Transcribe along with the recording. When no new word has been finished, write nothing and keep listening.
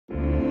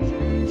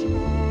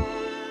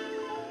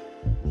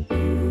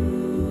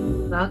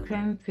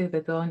Welcome to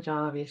the Dawn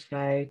Jarvis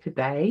show.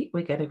 Today,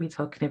 we're going to be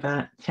talking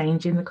about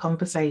changing the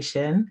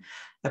conversation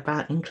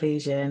about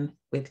inclusion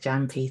with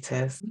Jan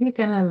Peters. We're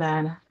going to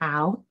learn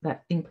how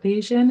that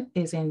inclusion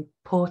is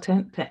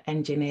important to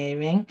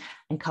engineering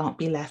and can't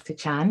be left to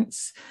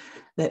chance,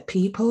 that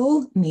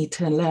people need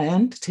to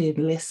learn to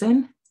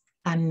listen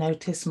and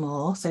notice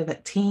more so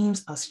that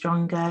teams are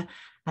stronger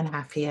and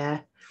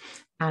happier,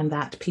 and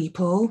that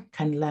people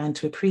can learn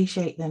to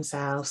appreciate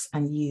themselves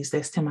and use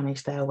this to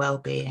manage their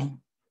well-being.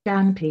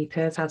 Jan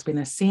Peters has been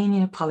a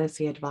senior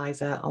policy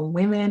advisor on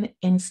women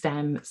in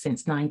STEM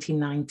since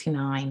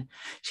 1999.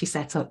 She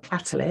set up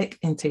Katalytik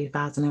in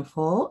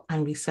 2004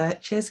 and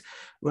researches,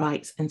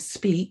 writes and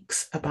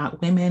speaks about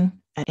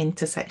women and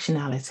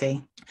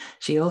intersectionality.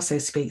 She also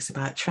speaks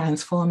about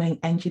transforming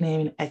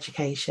engineering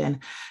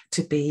education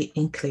to be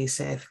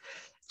inclusive.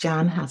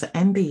 Jan has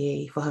an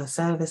MBE for her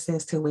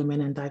services to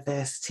women and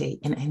diversity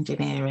in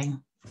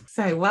engineering.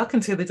 So welcome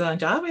to the Dawn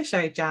Jarvis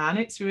show, Jan.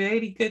 It's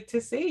really good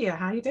to see you.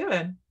 How are you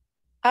doing?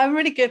 I'm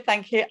really good,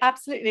 thank you.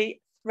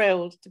 Absolutely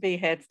thrilled to be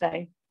here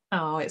today.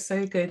 Oh, it's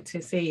so good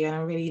to see you.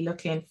 I'm really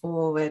looking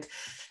forward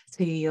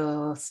to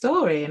your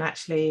story and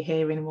actually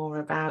hearing more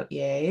about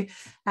you.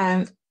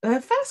 The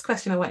first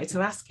question I wanted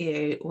to ask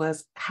you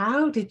was,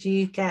 how did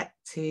you get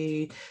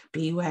to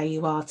be where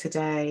you are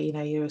today? You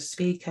know, you're a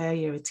speaker,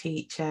 you're a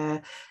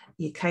teacher,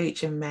 you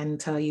coach and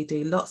mentor, you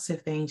do lots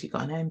of things. You've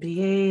got an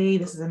MBE.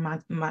 This is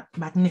a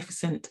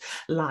magnificent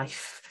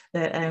life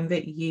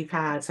that you've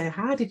had. So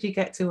how did you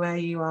get to where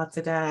you are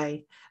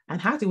today?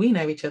 And how do we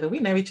know each other? We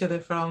know each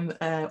other from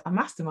a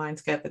mastermind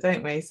together,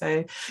 don't we?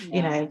 So, yeah.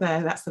 You know,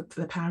 that's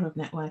the power of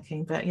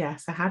networking. But yeah,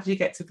 so how did you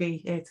get to be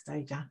here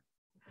today, Jan?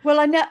 Well,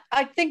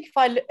 I think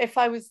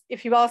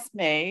if you asked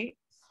me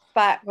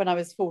back when I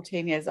was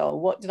 14 years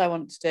old, what did I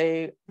want to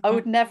do? I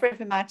would never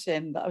have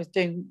imagined that I was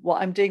doing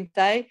what I'm doing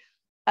today.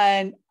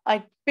 And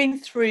I'd been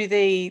through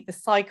the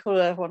cycle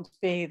of I want to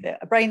be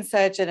a brain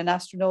surgeon, an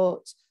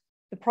astronaut,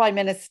 the prime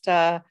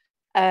minister,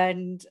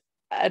 and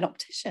an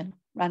optician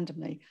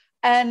randomly.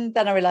 And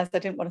then I realized I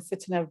didn't want to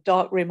sit in a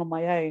dark room on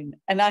my own.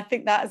 And I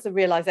think that is the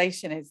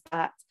realization, is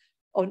that,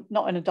 or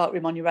not in a dark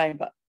room on your own,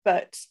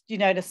 but you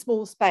know, in a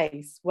small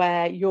space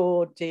where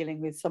you're dealing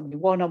with somebody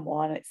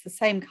one-on-one, it's the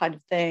same kind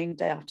of thing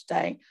day after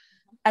day.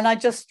 And I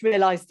just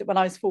realized that when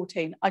I was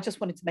 14, I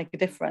just wanted to make a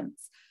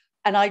difference.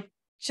 And I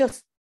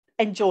just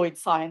enjoyed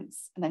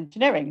science and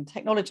engineering and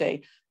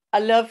technology. I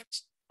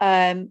loved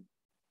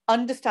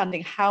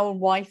understanding how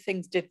and why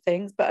things did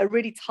things, but at a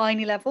really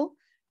tiny level.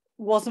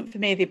 Wasn't for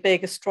me the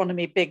big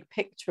astronomy, big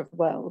picture of the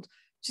world,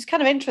 which is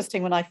kind of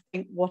interesting when I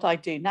think what I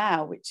do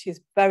now, which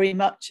is very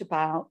much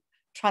about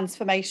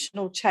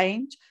transformational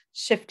change,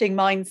 shifting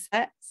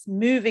mindsets,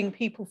 moving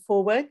people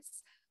forwards.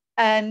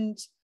 And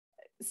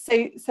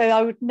so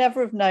I would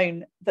never have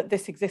known that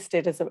this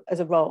existed as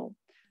a role.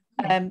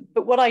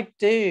 But what I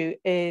do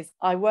is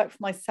I work for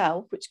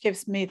myself, which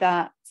gives me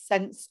that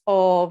sense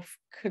of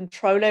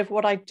control over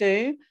what I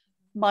do.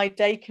 My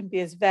day can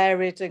be as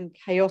varied and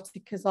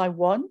chaotic as I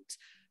want,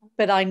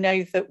 but I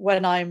know that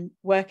when I'm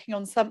working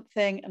on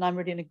something and I'm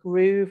really in a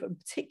groove, and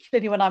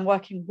particularly when I'm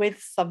working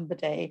with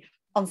somebody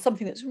on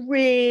something that's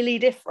really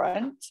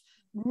different,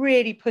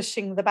 really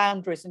pushing the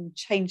boundaries and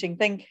changing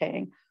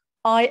thinking,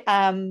 I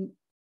am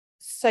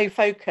so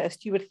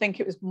focused. You would think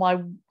it was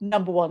my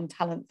number one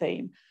talent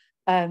theme.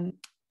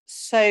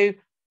 So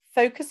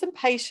focus and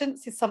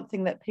patience is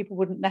something that people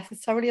wouldn't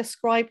necessarily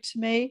ascribe to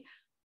me.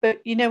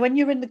 But, you know, when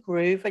you're in the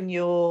groove and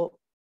you're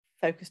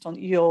focused on,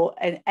 you're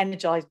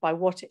energized by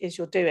what it is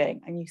you're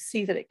doing, and you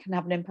see that it can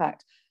have an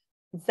impact,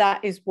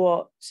 that is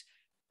what,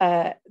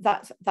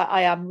 that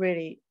I am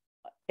really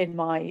in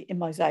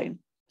my zone.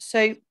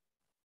 So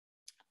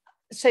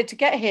to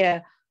get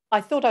here,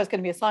 I thought I was going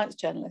to be a science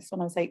journalist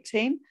when I was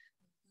 18,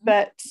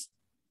 but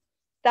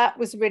that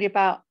was really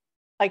about,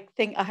 I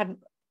think I hadn't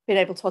been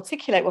able to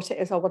articulate what it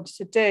is I wanted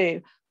to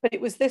do, but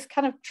it was this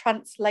kind of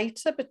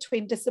translator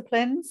between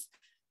disciplines.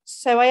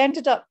 So I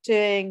ended up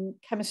doing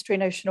chemistry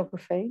and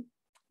oceanography,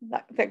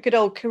 that good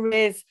old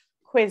careers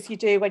quiz you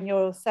do when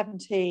you're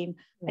 17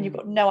 and you've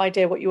got no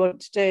idea what you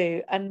want to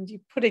do, and you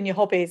put in your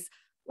hobbies.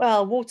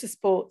 Well, water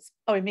sports,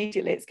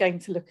 immediately it's going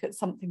to look at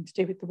something to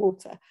do with the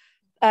water.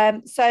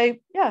 So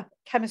yeah,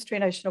 chemistry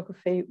and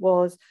oceanography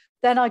was,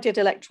 then I did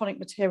electronic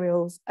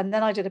materials, and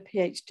then I did a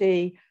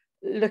PhD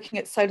looking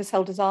at solar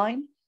cell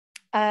design.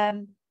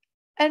 And,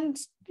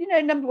 you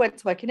know, number went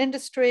to work in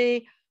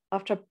industry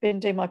after I've been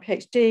doing my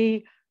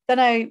PhD. Then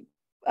I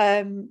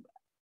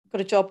got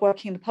a job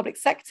working in the public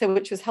sector,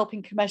 which was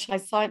helping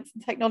commercialize science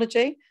and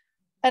technology.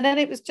 And then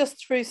it was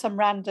just through some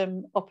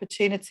random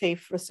opportunity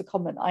for a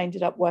secondment, I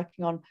ended up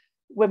working on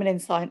women in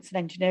science and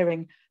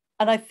engineering.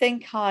 And I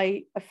think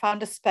I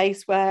found a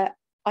space where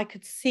I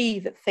could see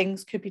that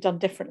things could be done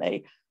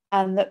differently,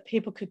 and that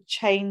people could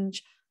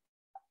change.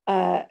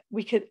 That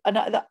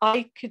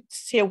I could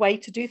see a way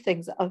to do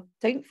things that I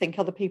don't think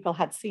other people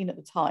had seen at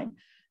the time.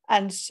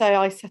 And so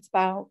I set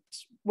about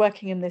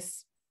working in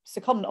this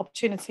secondment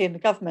opportunity in the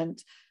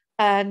government.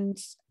 And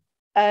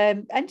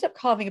ended up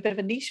carving a bit of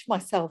a niche for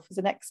myself as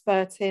an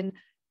expert in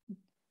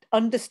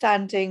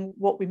understanding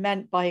what we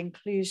meant by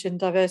inclusion,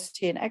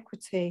 diversity, and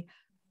equity.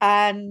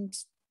 And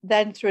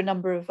then through a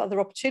number of other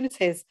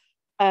opportunities,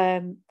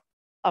 I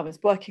was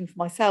working for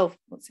myself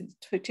since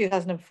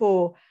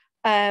 2004,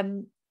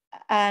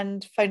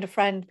 and phoned a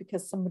friend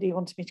because somebody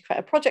wanted me to create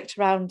a project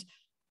around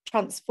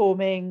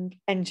transforming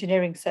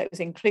engineering so it was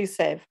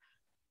inclusive,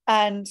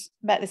 and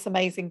met this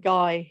amazing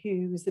guy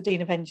who was the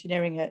Dean of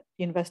Engineering at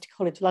University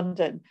College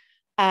London,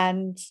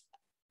 and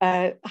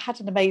had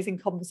an amazing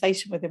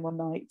conversation with him one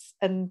night,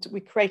 and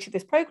we created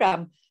this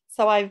program.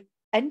 So I've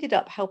ended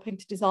up helping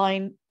to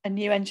design a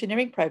new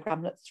engineering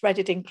program that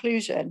threaded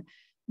inclusion,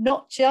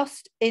 not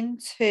just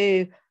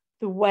into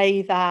the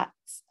way that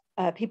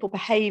people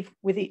behave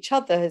with each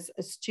other as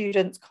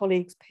students,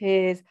 colleagues,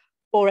 peers,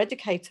 or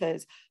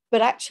educators,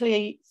 but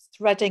actually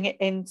threading it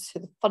into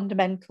the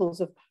fundamentals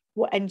of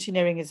what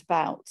engineering is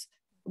about,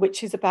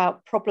 which is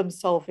about problem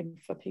solving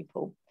for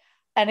people.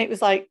 And it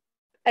was like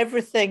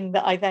everything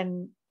that I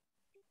then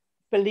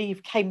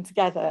believe came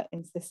together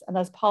into this. And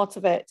as part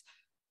of it,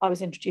 I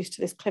was introduced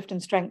to this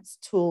Clifton Strengths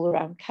tool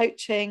around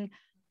coaching,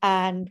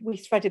 and we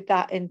threaded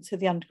that into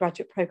the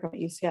undergraduate program at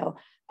UCL.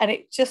 And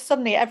it just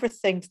suddenly,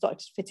 everything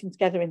started fitting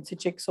together into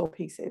jigsaw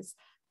pieces.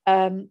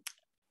 And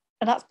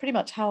that's pretty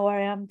much how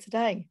I am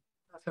today.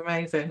 That's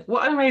amazing.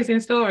 What an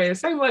amazing story.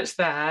 There's so much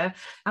there.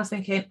 I was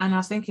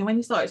thinking when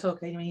you started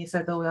talking, when you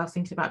said, oh, I was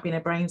thinking about being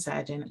a brain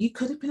surgeon, you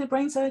could have been a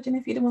brain surgeon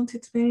if you'd have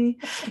wanted to be.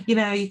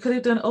 You could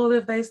have done all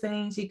of those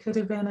things. You could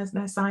have been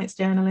a science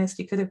journalist.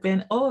 You could have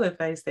been all of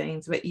those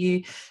things. But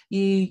you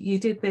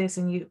did this,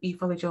 and you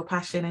followed your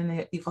passion,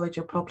 and you followed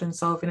your problem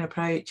solving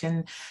approach,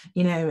 and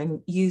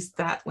and used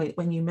that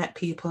when you met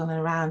people and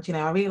around.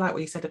 I really like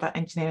what you said about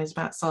engineering is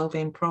about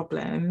solving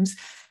problems.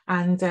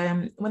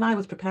 And when I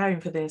was preparing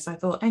for this, I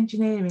thought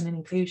engineering and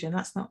inclusion,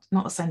 that's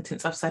not a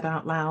sentence I've said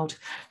out loud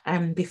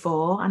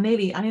before. I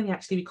nearly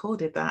actually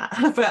recorded that.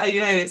 But,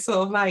 it's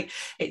sort of like,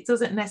 it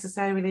doesn't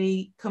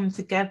necessarily come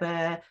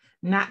together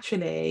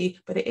naturally,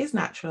 but it is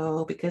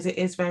natural because it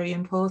is very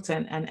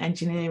important. And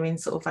engineering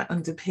sort of like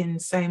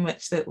underpins so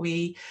much that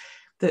we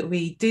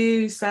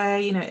do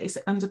say, it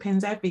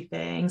underpins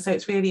everything. So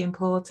it's really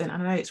important. I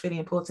know it's really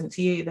important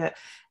to you that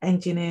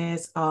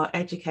engineers are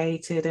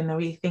educated and they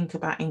really think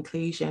about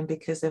inclusion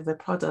because of the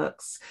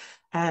products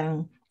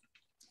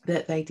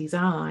that they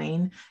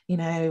design,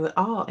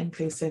 are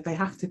inclusive. They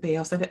have to be,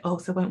 or it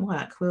also won't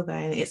work, will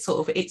they? And it's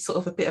sort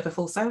of a bit of a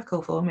full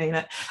circle for me.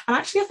 And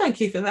actually, I thank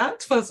you for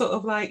that, for sort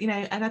of like,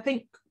 and I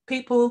think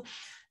people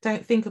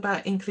don't think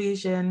about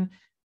inclusion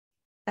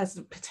as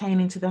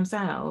pertaining to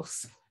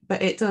themselves,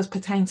 but it does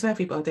pertain to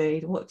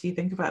everybody. What do you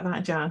think about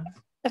that, Jan?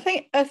 I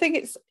think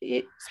it's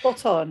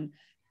spot on.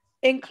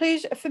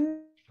 Inclusion for me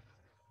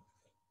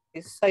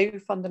is so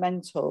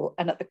fundamental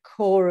and at the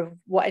core of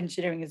what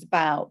engineering is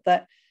about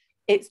that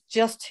it's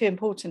just too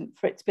important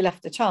for it to be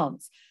left to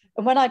chance.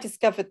 And when I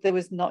discovered there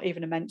was not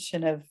even a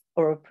mention of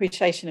or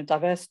appreciation of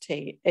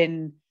diversity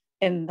in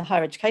the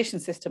higher education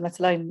system, let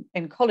alone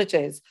in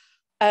colleges,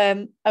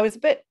 I was a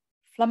bit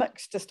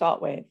flummoxed to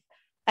start with.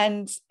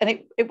 And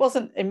it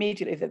wasn't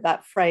immediately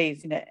that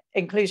phrase,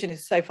 inclusion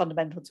is so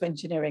fundamental to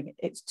engineering,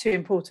 it's too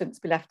important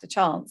to be left to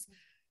chance,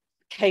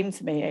 came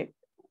to me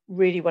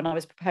really when I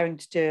was preparing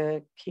to do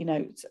a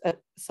keynote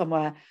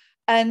somewhere.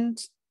 And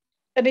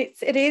it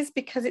is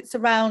because it's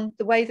around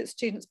the way that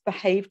students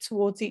behave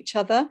towards each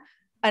other.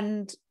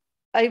 And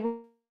I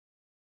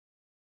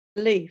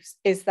believe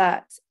is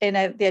that in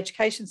the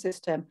education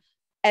system,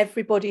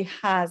 everybody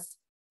has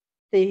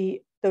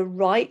the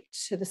right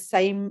to the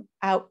same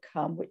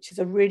outcome, which is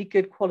a really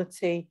good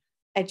quality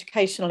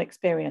educational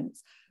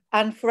experience.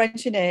 And for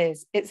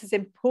engineers, it's as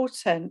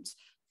important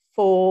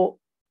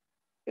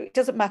it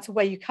doesn't matter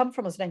where you come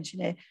from as an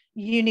engineer,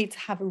 you need to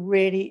have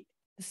the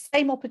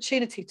same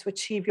opportunity to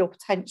achieve your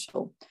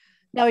potential.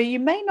 Now, you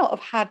may not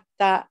have had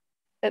that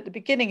at the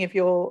beginning of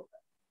your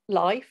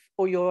life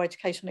or your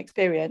educational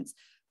experience,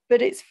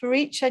 but it's for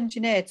each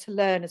engineer to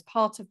learn as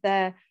part of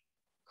their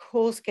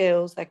core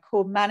skills, their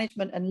core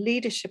management and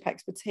leadership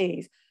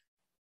expertise.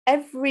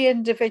 Every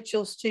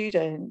individual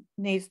student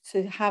needs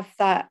to have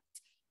that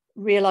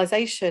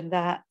realization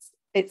that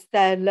it's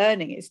their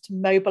learning is to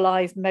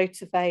mobilize,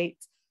 motivate,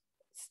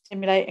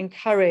 stimulate,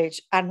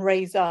 encourage, and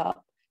raise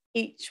up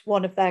each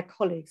one of their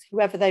colleagues,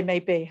 whoever they may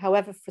be,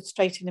 however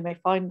frustrating they may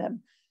find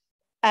them.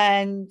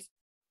 And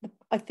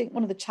I think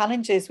one of the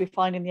challenges we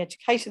find in the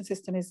education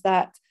system is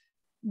that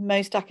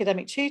most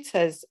academic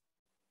tutors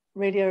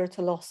really are at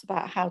a loss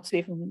about how to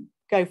even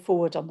go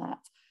forward on that.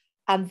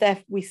 And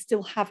therefore, we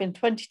still have in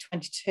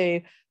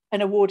 2022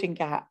 an awarding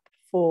gap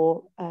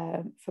for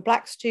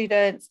Black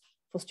students,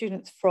 for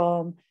students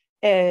from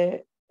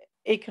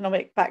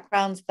economic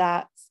backgrounds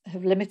that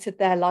have limited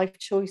their life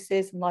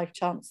choices and life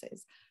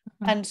chances.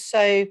 Mm-hmm. And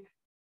so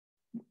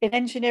in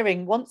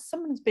engineering, once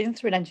someone's been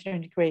through an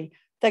engineering degree,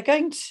 they're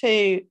going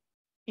to,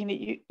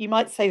 you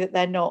might say that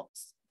they're not,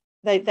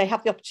 they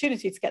have the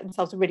opportunity to get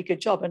themselves a really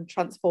good job and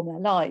transform their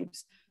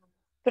lives.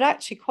 But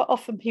actually, quite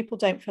often people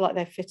don't feel like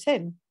they fit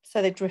in,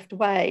 so they drift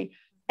away.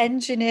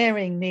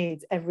 engineering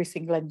needs every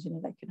single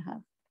engineer they can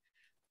have.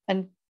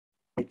 And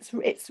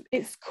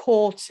it's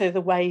core to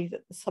the way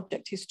that the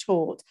subject is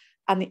taught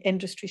and the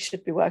industry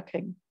should be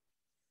working.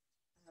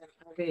 I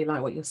really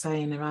like what you're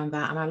saying around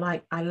that, and I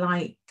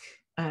like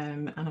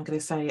and I'm going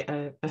to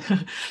say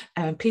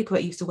people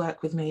that used to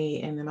work with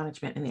me in the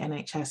management in the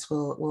NHS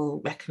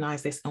will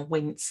recognise this and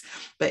wince,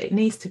 but it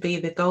needs to be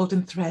the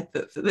golden thread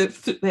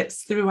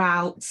that's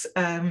throughout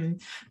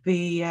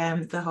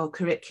the whole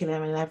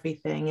curriculum and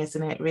everything,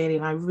 isn't it? Really,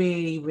 and I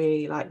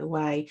really like the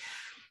way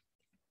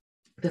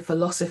the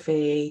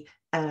philosophy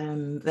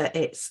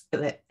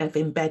of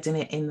embedding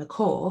it in the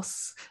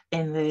course,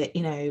 in the,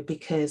 you know,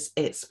 because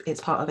it's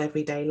part of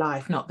everyday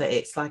life, not that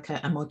it's like a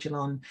module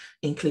on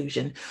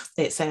inclusion.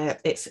 It's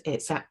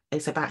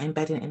about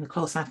embedding it in the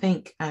course. And I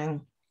think I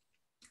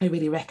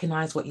really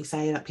recognise what you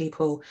say, that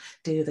people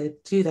do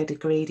their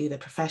degree, do their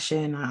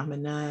profession. I'm a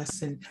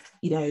nurse, and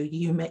you know,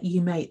 you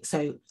may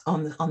so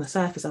on the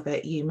surface of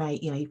it, you know,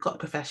 you've got a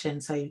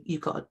profession, so you've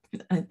got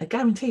a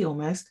guarantee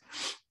almost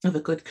of a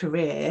good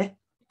career.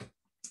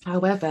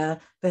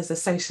 However, there's a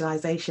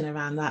socialization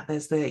around that.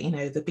 There's the, you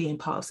know, the being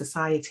part of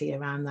society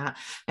around that.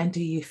 And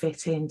do you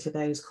fit into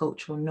those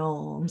cultural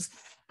norms?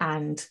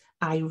 And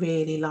I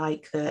really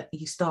like that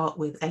you start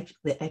with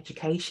the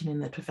education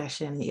in the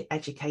profession, the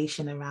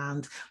education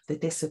around the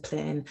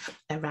discipline,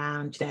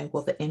 around, you know,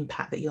 what the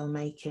impact that you're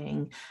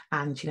making,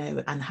 and, you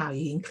know, and how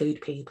you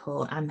include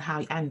people, and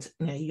how, and,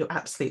 you know, you're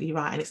absolutely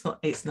right. And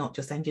it's not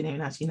just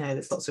engineering, as you know,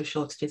 there's lots of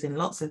shortages in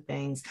lots of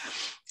things.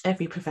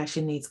 Every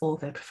profession needs all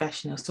their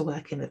professionals to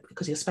work in it,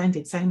 because you're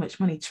spending so much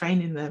money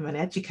training them and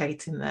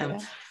educating them,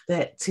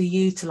 that to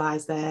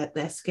utilize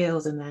their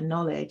skills and their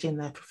knowledge in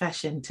their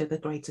profession to the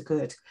greater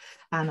good.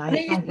 And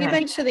you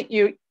mentioned that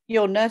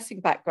your nursing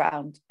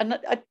background, and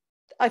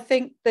I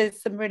think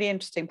there's some really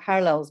interesting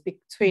parallels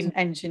between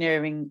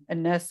engineering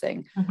and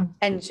nursing,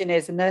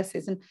 engineers and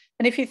nurses. And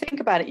if you think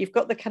about it, you've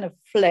got the kind of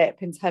flip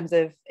in terms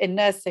of, in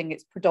nursing,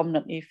 it's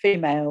predominantly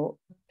female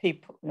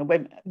people, you know,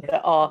 women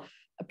that are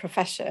a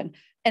profession.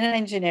 In an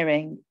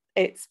engineering,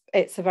 it's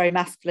a very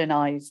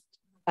masculinized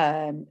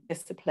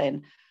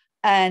discipline,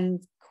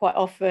 and quite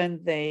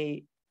often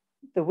the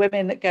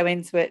women that go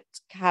into it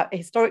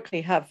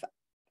historically have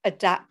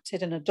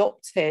adapted and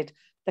adopted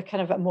the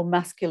kind of a more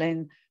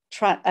masculine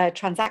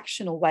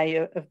transactional way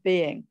of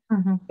being.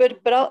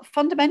 But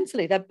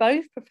fundamentally, they're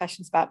both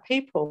professions about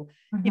people.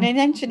 You know, in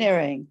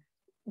engineering,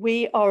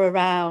 we are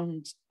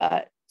around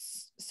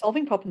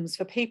solving problems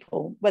for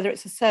people, whether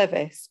it's a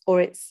service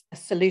or it's a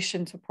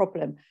solution to a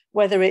problem,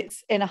 whether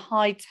it's in a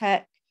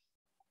high-tech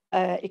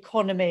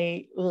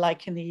economy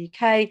like in the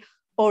UK,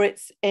 or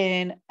it's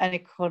in an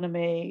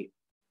economy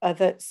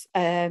that's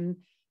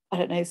I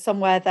don't know,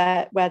 somewhere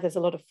there where there's a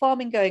lot of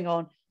farming going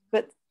on,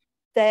 but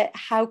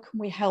how can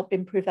we help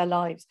improve their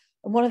lives?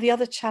 And one of the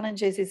other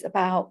challenges is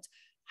about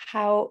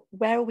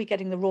where are we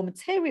getting the raw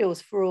materials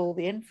for all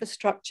the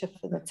infrastructure,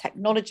 for the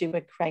technology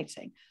we're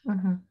creating?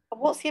 And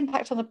what's the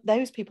impact on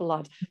those people's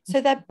lives?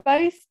 So they're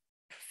both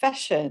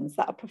professions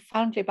that are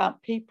profoundly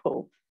about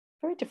people,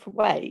 very different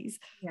ways.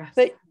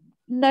 But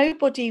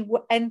nobody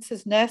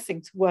enters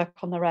nursing to work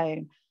on their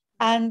own.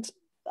 And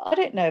I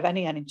don't know of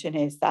any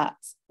engineers that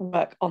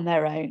work on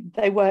their own.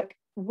 They work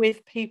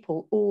with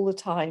people all the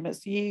time,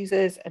 as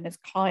users and as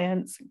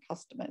clients and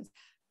customers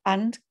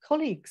and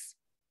colleagues.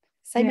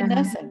 Same in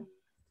nursing.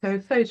 So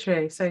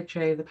true.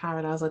 The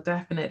parallels are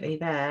definitely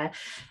there.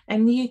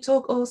 And you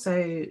talk also,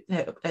 you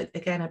know,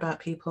 again, about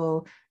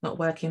people not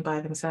working by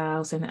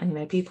themselves, and you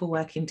know, people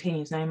work in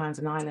teams. No man's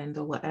an island,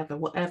 or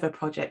whatever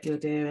project you're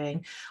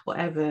doing,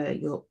 whatever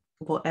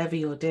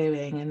you're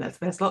doing. And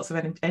there's lots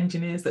of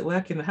engineers that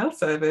work in the health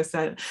service,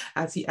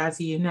 as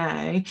you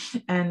know,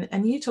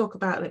 and you talk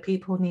about that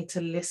people need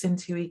to listen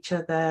to each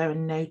other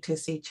and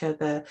notice each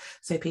other,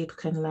 so people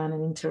can learn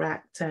and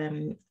interact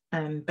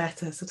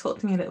better. So talk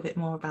to me a little bit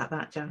more about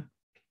that, Jan.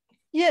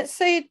 Yeah,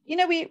 so you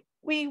know, we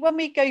when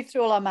we go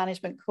through all our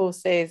management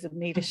courses and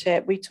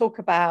leadership, we talk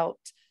about,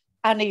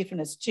 and even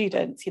as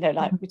students, you know,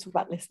 like we talk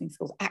about listening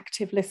skills,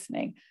 active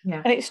listening.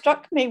 And it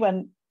struck me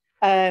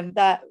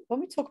that when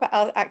we talk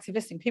about active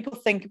listening, people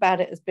think about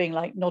it as being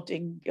like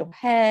nodding your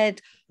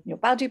head, your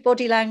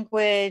body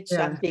language,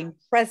 and being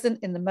present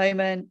in the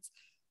moment.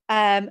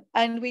 And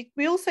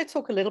we also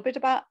talk a little bit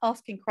about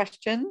asking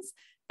questions,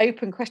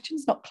 open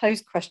questions, not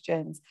closed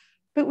questions.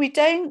 But we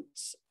don't,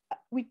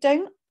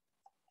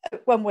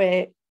 when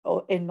we're,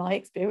 or in my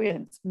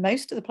experience,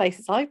 most of the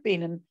places I've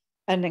been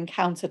and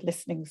encountered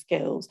listening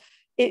skills,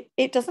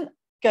 it doesn't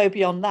go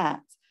beyond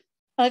that.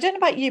 And I don't know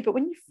about you, but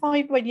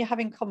when you're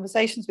having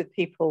conversations with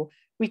people,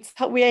 we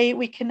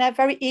can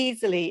very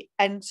easily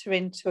enter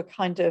into a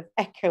kind of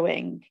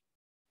echoing,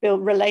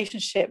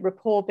 relationship,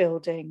 rapport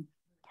building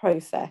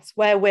process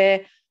where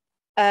we're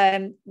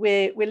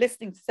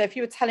listening to. So if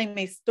you were telling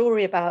me a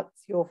story about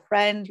your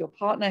friend, your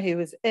partner who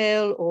was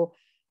ill,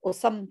 or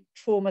some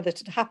trauma that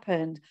had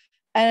happened,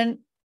 and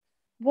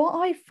what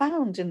I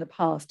found in the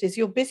past is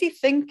you're busy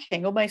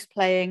thinking, almost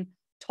playing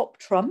top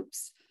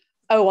trumps.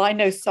 Oh, I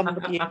know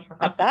somebody who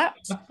had that.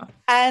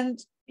 And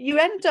you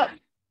end up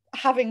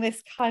having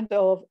this kind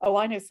of, oh,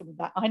 I know someone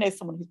that, I know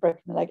someone who's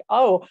broken their leg,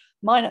 oh,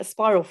 mine a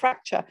spiral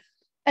fracture.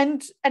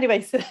 And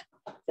anyway, so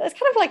that's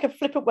kind of like a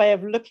flippant way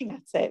of looking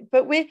at it.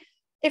 But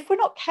if we're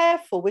not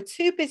careful, we're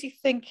too busy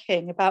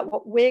thinking about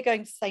what we're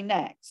going to say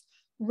next,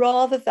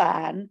 rather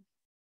than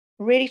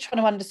really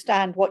trying to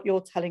understand what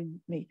you're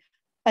telling me.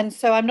 And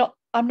so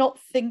I'm not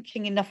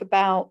thinking enough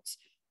about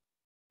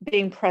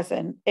being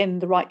present in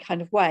the right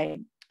kind of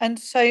way. And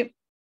so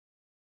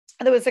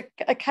there was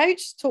a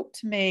coach talked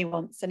to me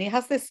once, and he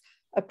has this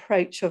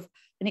approach of,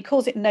 and he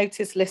calls it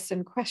notice,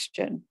 listen,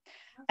 question.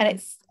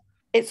 And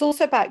it's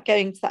also about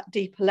going to that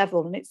deeper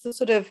level. And it's the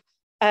sort of,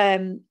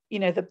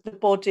 the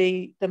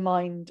body, the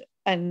mind,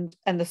 and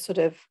the sort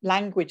of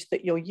language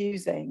that you're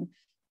using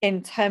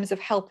in terms of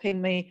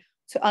helping me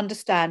to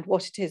understand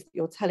what it is that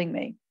you're telling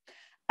me.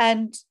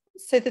 And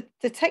so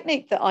the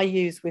technique that I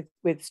use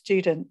with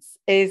students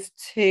is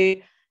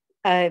to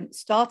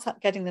start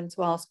up getting them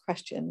to ask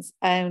questions.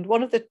 And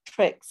one of the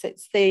tricks,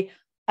 it's the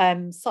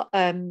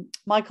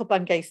Michael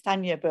Bungay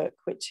Stanier book,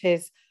 which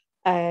is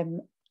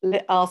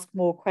Ask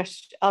More,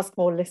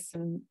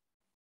 Listen.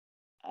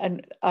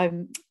 And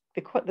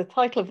the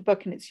title of the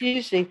book, and it's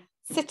usually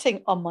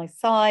Sitting on My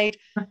Side,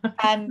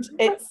 and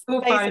it's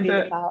basically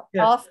about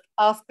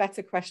ask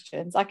better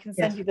questions. I can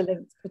send you the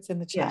link to put in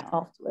the chat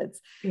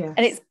afterwards. And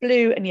it's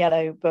blue and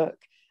yellow book.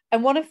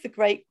 And one of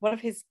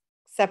his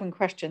 7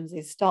 questions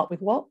is start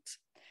with what.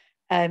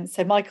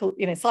 So Michael,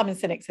 Simon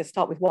Sinek says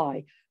start with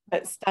why,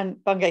 but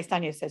Bungay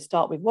Stanier says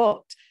start with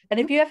what. And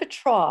if you ever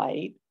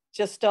tried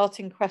just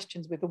starting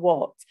questions with the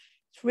what,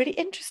 it's really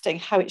interesting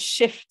how it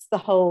shifts the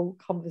whole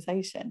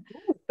conversation.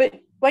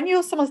 But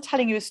when someone's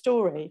telling you a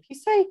story, if you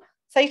say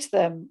to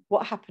them,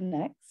 what happened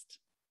next?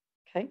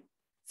 Okay.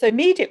 So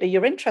immediately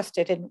you're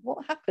interested in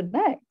what happened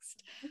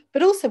next,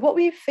 but also what were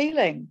you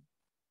feeling?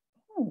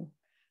 Oh.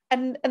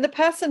 And the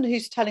person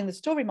who's telling the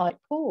story might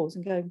pause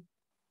and go,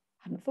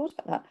 I hadn't thought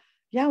about that.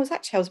 Yeah, I was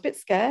a bit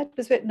scared,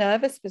 was a bit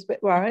nervous, was a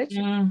bit worried.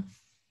 And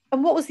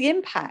what was the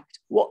impact?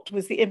 What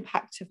was the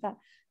impact of that?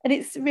 And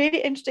it's really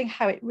interesting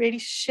how it really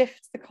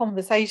shifts the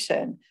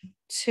conversation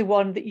to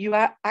one that you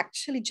are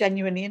actually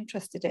genuinely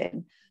interested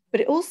in.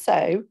 But it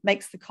also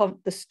makes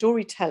the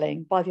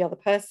storytelling by the other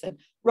person,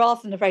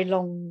 rather than a very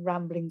long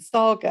rambling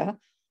saga,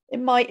 it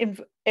might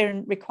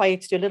require you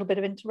to do a little bit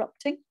of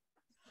interrupting.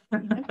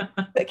 But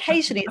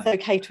occasionally it's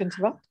okay to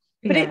interrupt.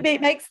 But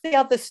it makes the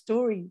other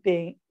story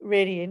being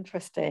really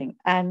interesting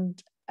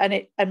and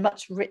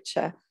much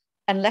richer,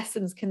 and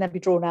lessons can then be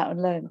drawn out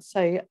and learned.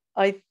 So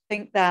I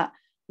think that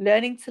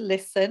learning to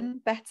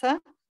listen better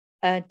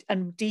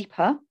and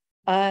deeper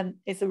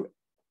is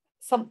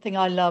something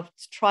I love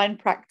to try and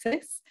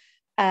practice.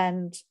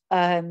 And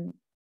and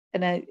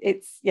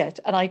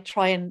I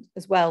try and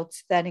as well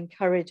to then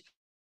encourage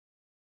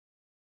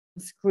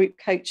group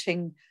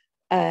coaching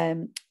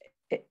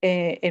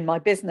in my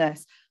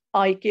business.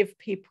 I give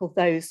people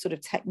those sort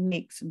of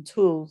techniques and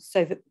tools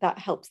so that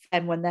helps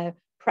them when they're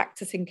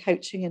practicing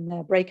coaching in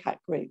their breakout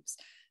groups.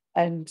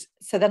 And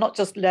so they're not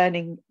just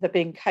learning they're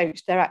being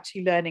coached, they're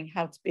actually learning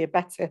how to be a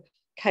better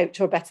coach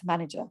or a better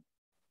manager.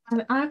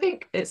 And I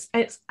think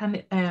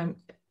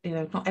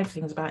not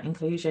everything is about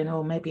inclusion,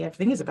 or maybe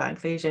everything is about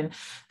inclusion,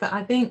 but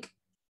I think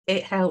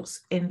it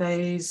helps in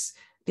those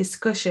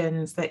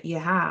discussions that you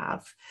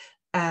have.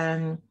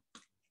 So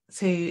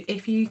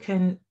if you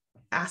can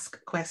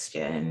ask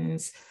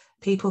questions,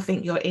 people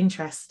think you're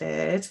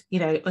interested,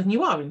 and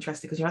you are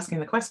interested because you're asking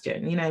the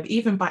question,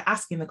 even by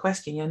asking the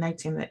question, you're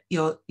noting that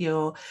you're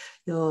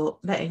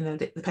letting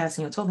the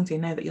person you're talking to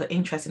know that you're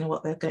interested in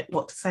what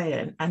to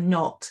say, and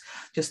not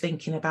just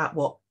thinking about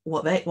what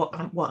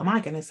am I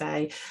going to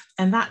say.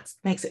 And that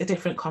makes it a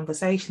different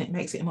conversation. It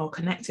makes it a more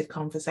connected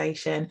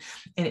conversation,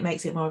 and it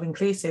makes it more of an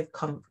inclusive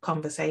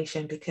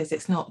conversation, because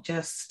it's not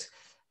just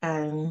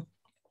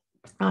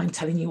I'm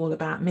telling you all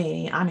about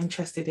me. I'm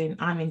interested in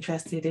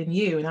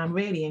you, and I'm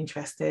really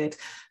interested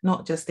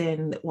not just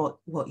in what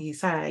you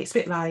say. It's a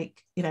bit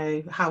like,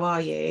 how are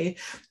you,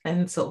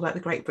 and sort of like the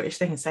Great British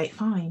thing, and say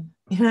fine,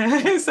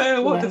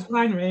 so what does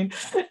fine mean,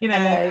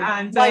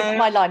 and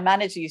my line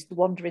manager used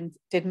to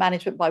did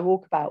management by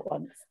walkabout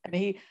once, and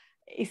he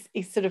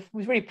sort of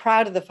was really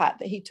proud of the fact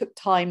that he took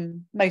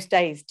time most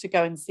days to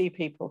go and see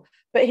people,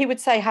 but he would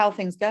say, how are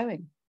things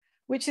going?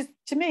 Which is,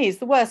 to me, is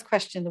the worst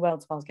question in the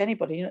world to ask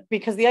anybody,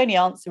 because the only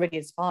answer really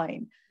is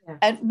fine.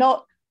 And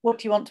not what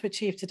do you want to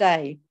achieve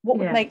today? What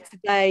would make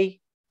today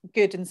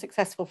good and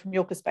successful from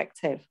your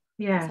perspective?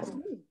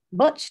 So,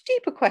 much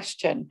deeper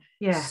question.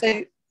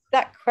 So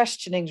that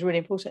questioning is really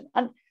important.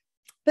 But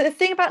the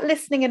thing about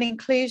listening and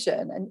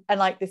inclusion, and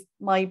like this,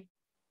 my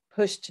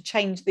push to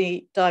change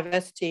the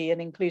diversity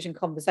and inclusion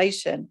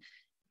conversation,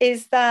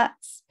 is that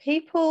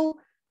people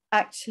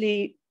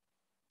actually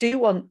do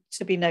want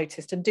to be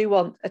noticed and do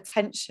want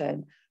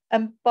attention.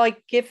 And by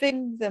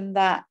giving them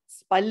that,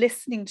 by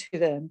listening to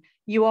them,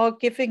 you are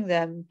giving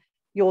them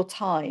your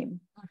time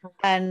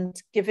and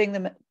giving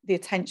them the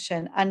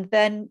attention. And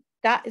then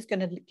that is going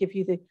to give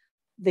you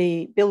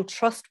the build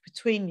trust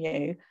between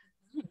you.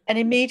 and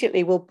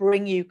immediately will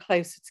bring you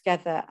closer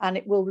together, and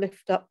it will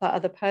lift up that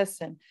other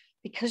person,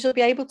 because you'll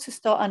be able to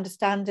start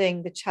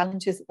understanding the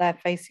challenges that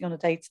they're facing on a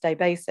day-to-day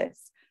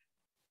basis.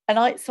 And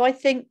I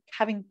think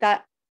having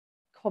that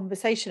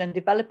conversation and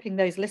developing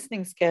those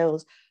listening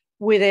skills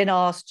within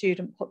our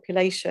student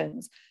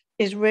populations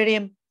is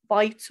really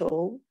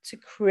vital to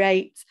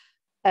create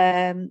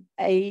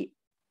a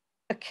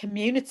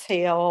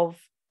community of,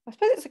 I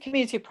suppose it's a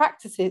community of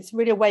practices. It's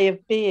really a way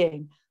of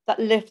being that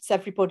lifts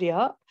everybody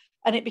up,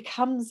 and it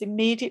becomes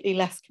immediately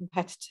less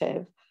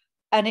competitive.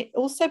 And it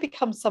also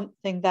becomes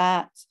something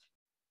that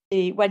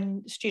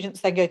when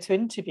students then go to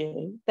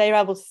interview, they're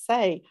able to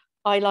say,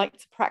 I like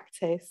to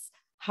practice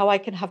how I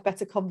can have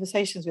better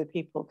conversations with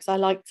people because I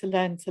like to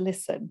learn to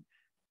listen.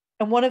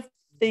 And one of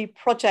the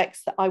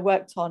projects that I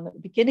worked on at the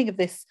beginning of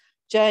this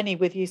journey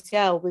with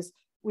UCL was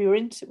we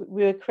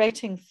were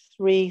creating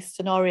 3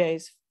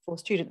 scenarios for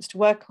students to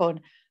work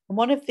on. And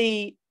one of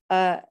the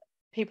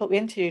people we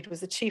interviewed was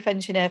the chief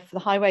engineer for the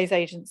Highways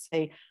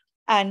Agency.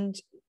 And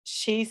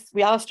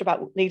we asked her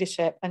about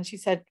leadership, and she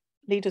said,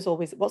 leaders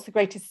always, what's the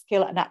greatest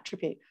skill and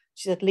attribute?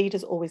 She said,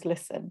 leaders always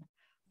listen.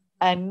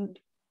 And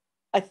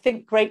I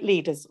think great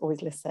leaders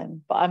always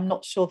listen, but I'm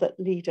not sure that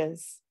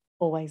leaders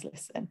always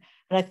listen.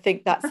 And I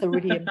think that's a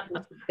really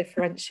important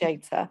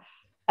differentiator.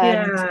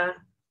 And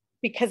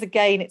because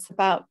again, it's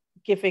about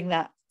giving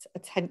that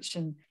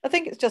attention. I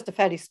think it's just a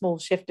fairly small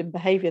shift in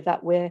behavior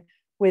that we're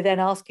then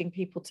asking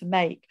people to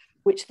make,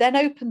 which then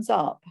opens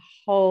up a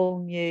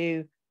whole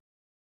new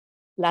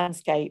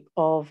landscape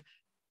of,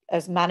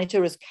 as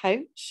manager as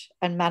coach,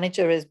 and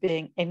manager as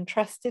being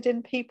interested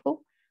in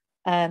people.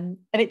 And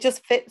it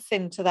just fits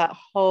into that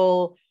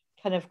whole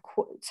kind of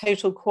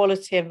total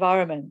quality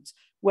environment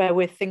where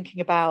we're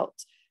thinking about,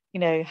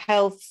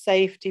 health,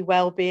 safety,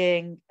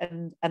 well-being,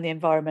 and the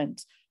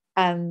environment.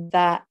 And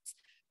that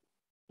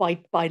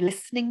by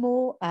listening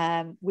more,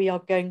 we are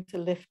going to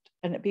lift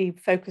and be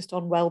focused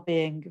on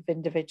well-being of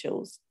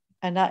individuals.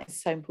 And that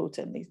is so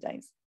important these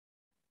days.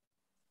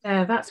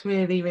 Yeah, that's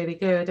really, really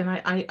good. And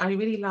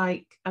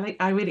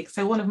I really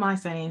so one of my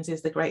sayings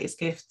is the greatest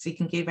gift you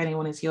can give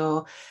anyone is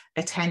your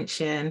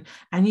attention.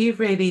 And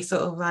you've really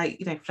sort of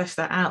fleshed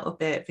that out a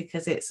bit,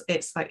 because it's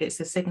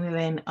a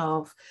signaling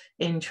of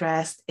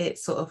interest.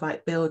 It's sort of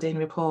like building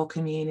rapport,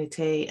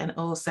 community. And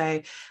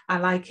also I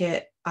like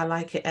it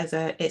as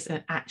it's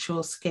an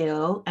actual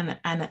skill and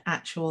an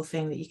actual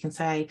thing that you can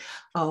say,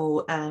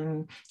 one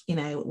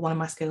of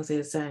my skills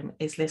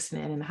is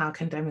listening, and how I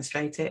can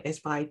demonstrate it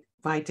is by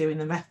doing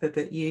the method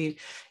that you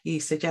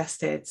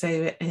suggested.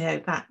 So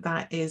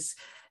that is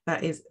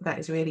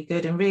really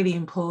good and really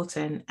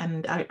important.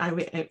 And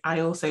I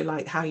also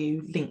like how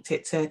you linked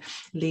it to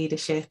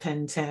leadership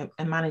and to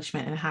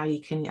management, and how you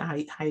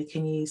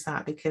can use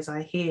that, because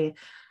I hear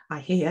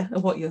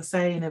what you're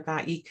saying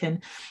about you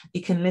can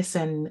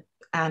listen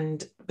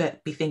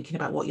but be thinking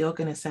about what you're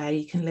going to say.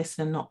 You can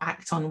listen and not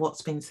act on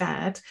what's been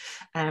said,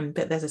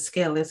 but there's a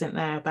skill, isn't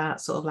there, about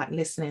sort of like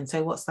listening.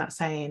 So what's that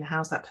saying?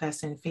 How's that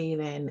person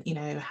feeling?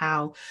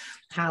 How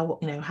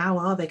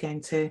are they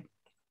going to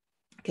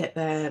get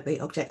the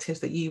objectives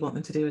that you want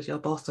them to do as your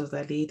boss or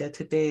their leader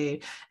to do,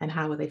 and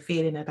how are they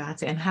feeling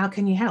about it, and how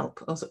can you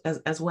help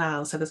as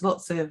well? So there's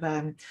lots of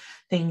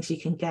things you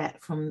can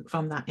get from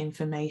that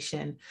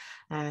information.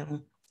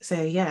 So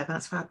yeah,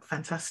 that's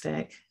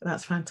fantastic.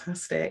 That's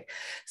fantastic.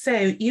 So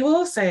you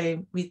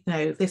also,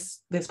 this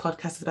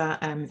podcast is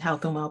about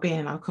health and well-being,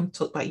 and I'll come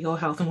talk about your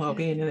health and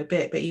well-being in a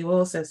bit, but you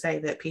also say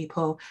that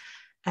people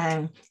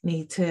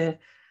need to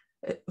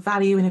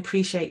value and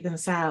appreciate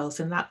themselves,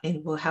 and that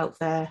will help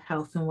their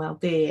health and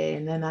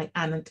well-being.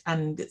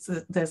 And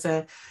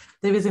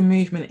there is a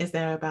movement, is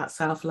there, about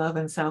self-love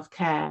and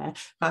self-care.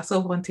 But I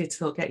sort of wanted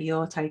to get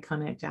your take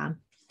on it, Jan.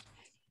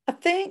 I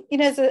think,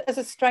 as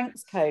a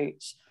strengths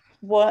coach,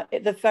 what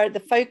the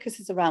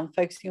focus is around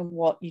focusing on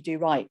what you do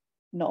right,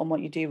 not on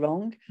what you do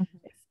wrong. Mm-hmm.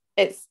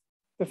 It's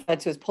referred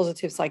to as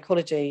positive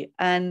psychology,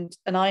 and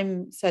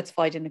I'm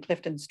certified in the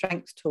Clifton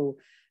Strengths tool,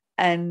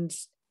 and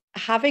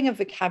having a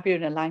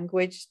vocabulary and a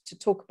language to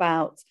talk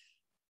about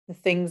the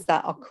things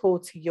that are core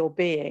to your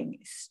being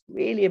is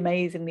really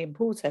amazingly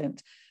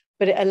important.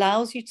 But it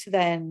allows you to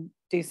then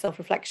do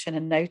self-reflection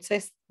and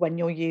notice when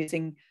you're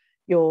using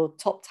your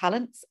top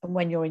talents and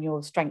when you're in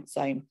your strength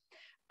zone.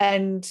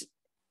 And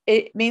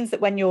it means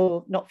that when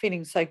you're not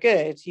feeling so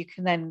good, you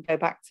can then go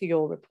back to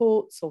your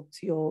reports or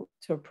to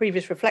a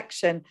previous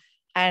reflection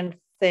and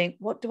think,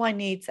 what do I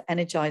need to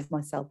energize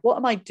myself? What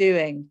am I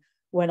doing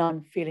when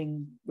I'm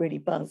feeling really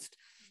buzzed?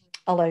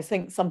 Although I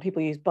think some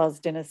people use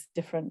buzzed in a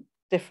different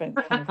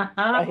kind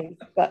of way.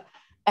 But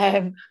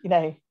I'm in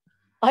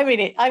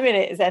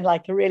it as in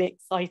like a really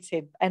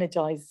excited,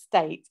 energized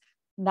state,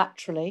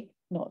 naturally,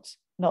 not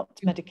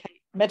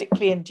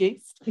medically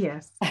induced.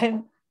 Yes.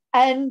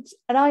 And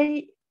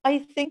I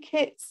think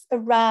it's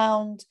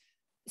around.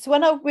 So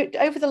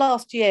over the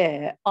last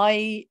year,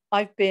 I've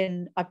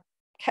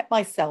kept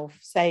myself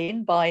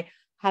sane by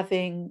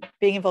being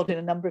involved in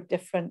a number of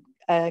different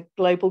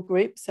global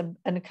groups and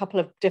a couple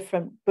of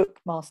different book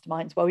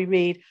masterminds where we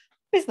read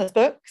business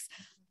books.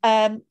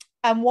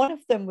 And one of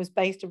them was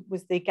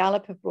the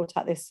Gallup have brought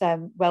out this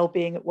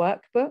wellbeing at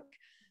work book.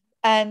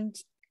 And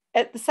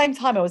at the same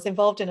time, I was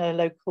involved in a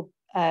local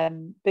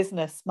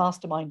business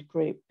mastermind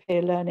group,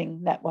 peer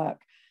learning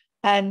network.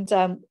 And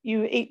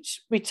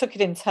we took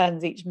it in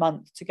turns each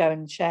month to go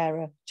and share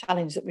a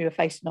challenge that we were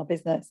facing in our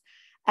business.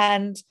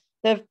 And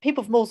there are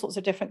people from all sorts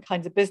of different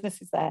kinds of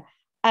businesses there.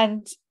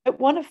 And at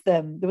one of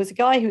them, there was a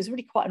guy who was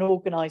really quite an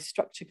organized,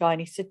 structured guy.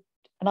 And he said,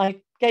 and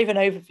I gave an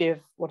overview of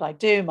what I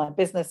do, my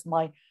business,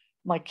 my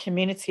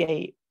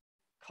community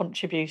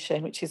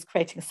contribution, which is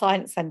creating a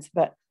science centre,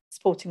 but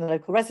supporting the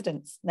local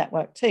residents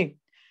network too.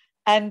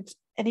 And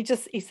he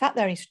sat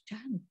there and he said,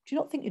 Jan, do you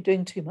not think you're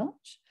doing too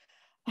much?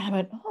 And I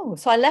went, oh.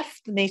 So I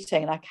left the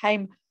meeting and I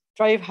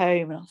drove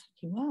home, and I was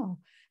thinking, wow.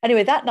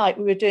 Anyway, that night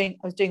I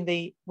was doing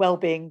the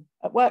wellbeing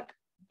at work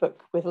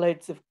book with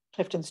loads of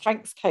Clifton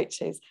Strengths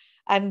coaches.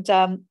 And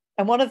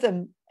one of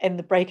them in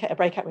the breakout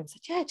room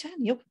said, yeah,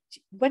 Jan,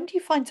 when do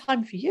you find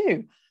time for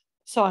you?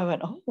 So I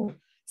went, oh.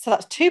 So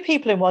that's 2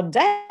 people in one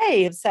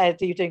day have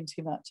said, you're doing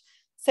too much.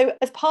 So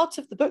as part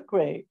of the book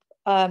group,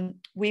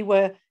 we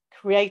were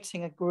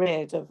creating a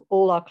grid of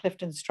all our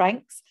Clifton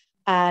Strengths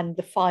and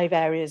the 5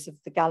 areas of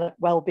the Gallup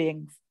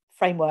wellbeing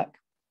framework,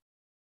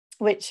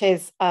 which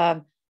is,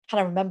 can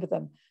I remember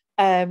them?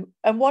 And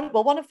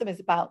one of them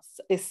is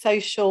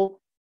social,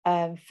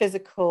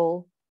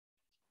 physical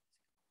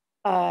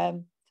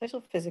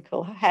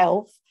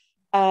health,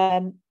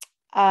 and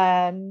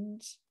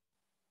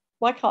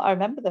why can't I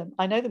remember them?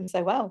 I know them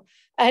so well.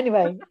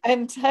 Anyway,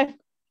 and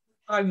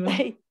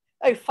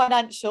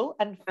financial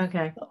and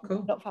okay,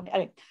 cool. Not family.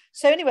 Anyway,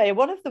 so anyway,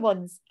 one of the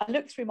ones I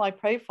looked through my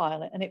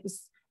profile, and it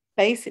was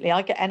basically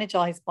I get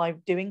energized by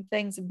doing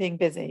things and being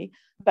busy,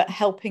 but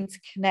helping to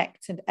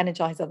connect and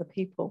energize other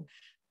people.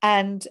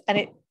 And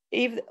it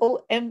even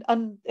all in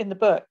the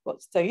book,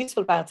 what's so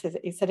useful about it is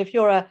he said if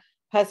you're a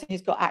person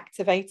who's got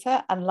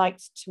activator and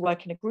likes to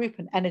work in a group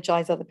and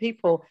energize other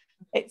people,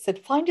 it said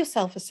find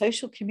yourself a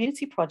social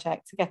community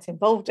project to get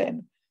involved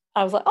in.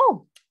 I was like,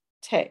 oh,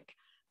 tick.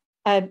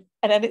 And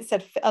then it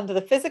said under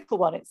the physical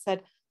one, it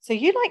said, so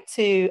you like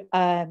to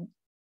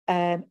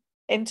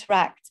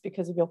interact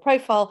because of your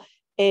profile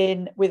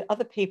with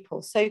other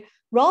people. So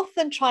rather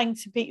than trying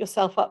to beat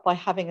yourself up by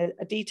having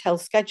a detailed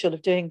schedule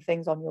of doing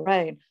things on your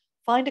own,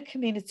 find a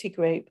community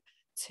group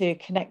to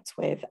connect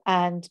with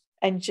and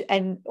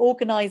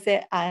organize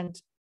it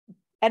and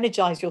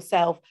energize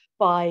yourself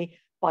by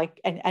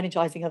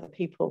energizing other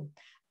people.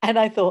 And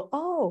I thought,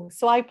 oh,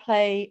 so I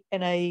play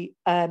in a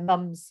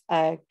mum's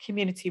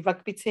community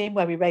rugby team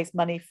where we raise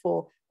money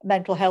for a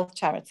mental health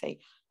charity,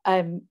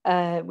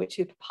 which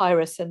is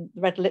Papyrus and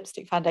the Red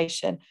Lipstick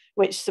Foundation,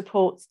 which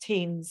supports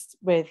teens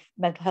with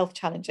mental health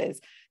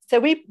challenges. So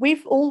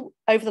we've all,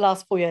 over the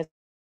last 4 years,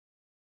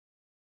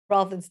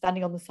 rather than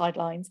standing on the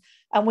sidelines,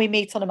 and we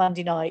meet on a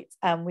Monday night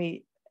and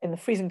we in the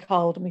freezing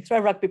cold and we throw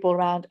a rugby ball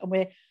around and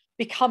we're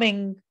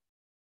becoming,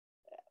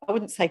 I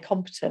wouldn't say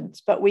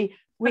competent, but we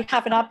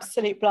have an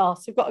absolute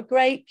blast. We've got a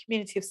great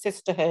community of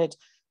sisterhood.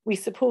 We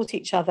support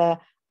each other,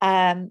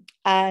 and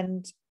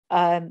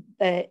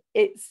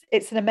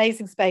it's an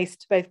amazing space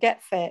to both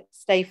get fit,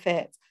 stay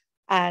fit,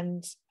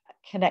 and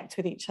connect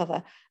with each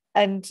other.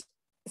 And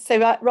so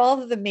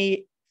rather than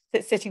me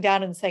sitting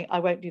down and saying, I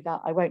won't do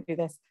that, I won't do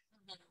this,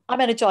 I'm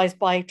energized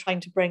by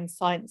trying to bring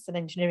science and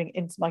engineering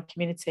into my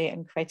community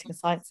and creating a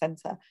science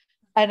centre.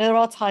 And there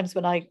are times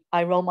when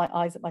I roll my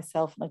eyes at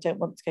myself and I don't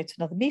want to go to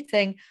another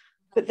meeting.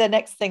 But the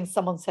next thing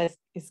someone says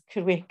is,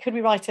 could we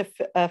write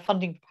a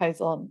funding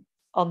proposal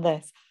on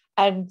this?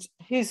 And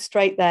who's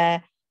straight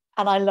there?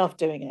 And I love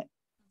doing it.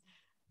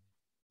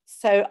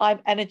 So I'm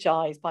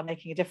energized by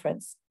making a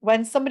difference.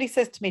 When somebody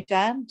says to me,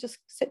 Jan, just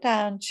sit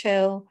down,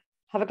 chill,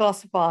 have a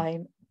glass of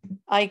wine,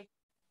 it's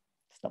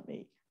not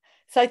me.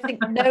 So I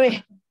think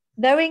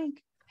knowing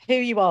who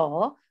you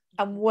are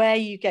and where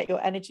you get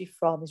your energy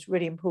from is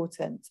really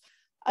important.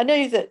 I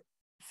know that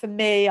for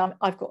me,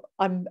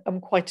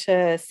 I'm quite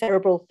a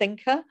cerebral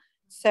thinker.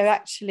 So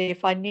actually,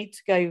 if I need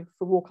to go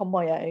for a walk on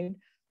my own,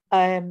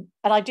 and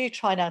I do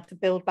try now to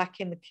build back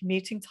in the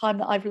commuting time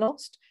that I've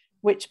lost,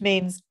 which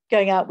means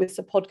going out with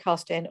some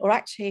podcasting or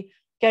actually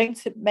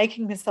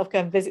making myself go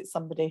and visit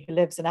somebody who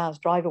lives an hour's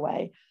drive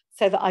away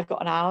so that I've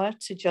got an hour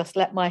to just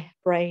let my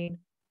brain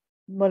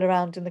mull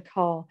around in the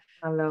car.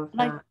 I love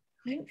that.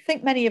 I don't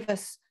think many of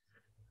us,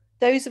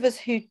 those of us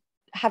who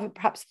haven't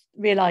perhaps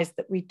realised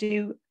that we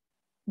do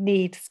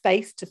need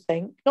space to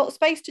think, not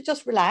space to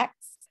just relax,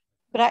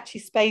 but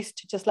actually space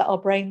to just let our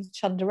brains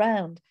chunder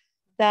around.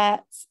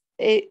 That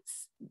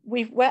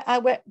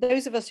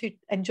those of us who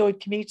enjoyed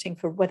commuting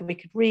for whether we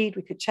could read,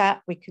 we could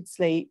chat, we could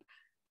sleep,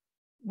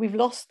 we've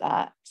lost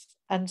that.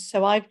 And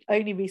so I've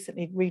only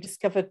recently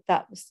rediscovered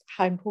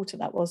how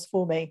important that was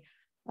for me.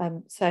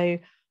 So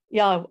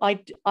yeah,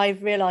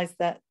 I've realised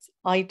that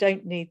I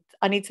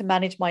need to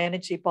manage my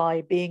energy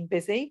by being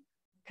busy,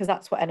 because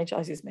that's what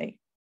energizes me.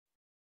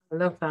 I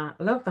love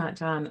that,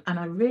 Jan. And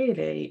I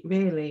really,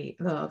 really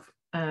love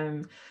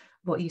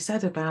what you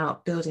said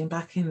about building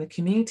back in the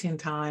commuting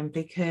time,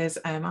 because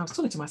I was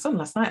talking to my son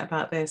last night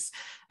about this,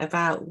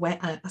 about when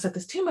I said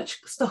there's too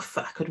much stuff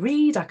that I could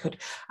read, I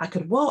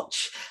could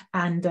watch,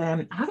 and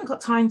I haven't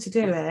got time to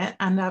do it.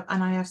 And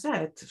I have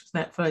said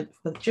that for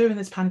during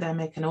this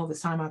pandemic and all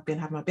this time I've been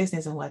having my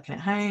business and working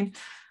at home,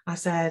 I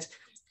said,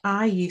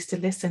 I used to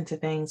listen to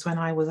things when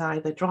I was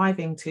either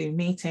driving to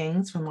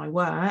meetings for my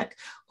work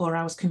or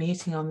I was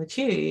commuting on the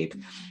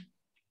tube.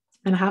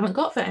 And I haven't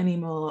got that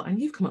anymore. And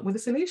you've come up with a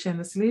solution.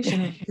 The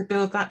solution is to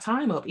build that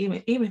time up,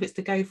 even if it's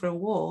to go for a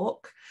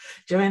walk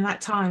during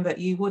that time that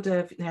you would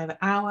have, the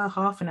hour,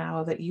 half an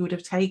hour that you would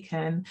have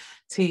taken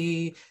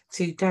to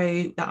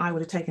go, that I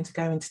would have taken to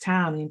go into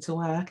town, into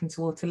work,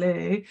 into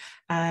Waterloo.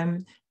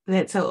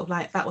 It's sort of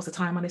like, that was the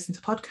time I listened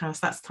to podcasts,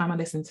 that's the time I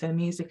listened to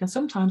music, and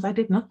sometimes I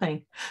did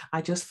nothing.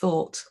 I just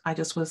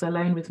was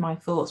alone with my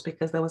thoughts,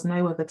 because there was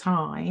no other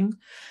time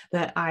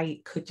that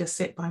I could just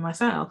sit by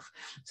myself.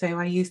 So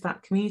I used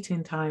that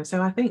commuting time.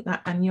 So I think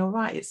that, and you're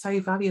right, it's so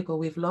valuable,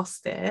 we've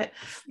lost it.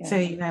 Yeah. So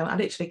I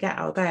literally get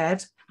out of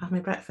bed, have my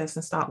breakfast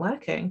and start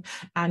working,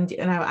 and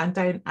I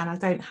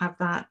don't have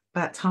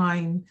that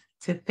time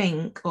to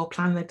think or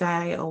plan the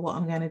day or what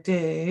I'm going to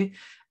do,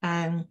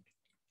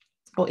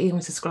 or even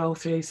to scroll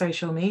through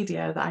social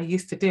media that I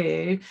used to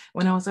do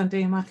when I was on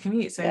doing my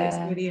commute. So it's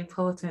really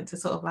important to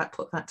sort of like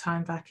put that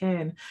time back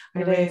in.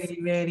 I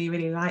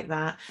really like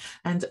that.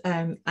 And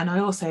I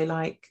also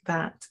like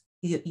that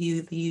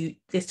you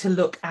is to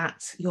look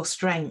at your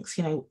strengths,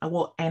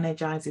 what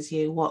energizes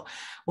you, what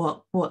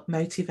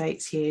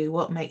motivates you,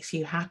 what makes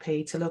you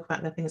happy, to look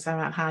at the things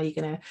around how you're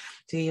going to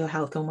do your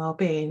health and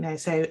well-being.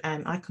 So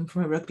I come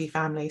from a rugby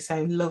family,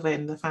 so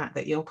loving the fact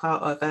that you're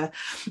part of a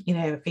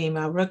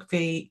female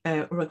rugby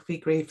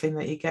group, and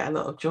that you get a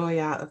lot of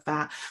joy out of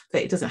that.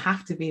 But it doesn't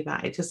have to be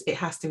that, it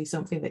has to be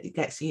something that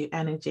gets you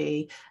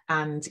energy,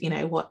 and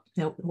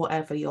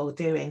whatever you're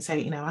doing. So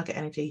I get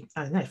energy,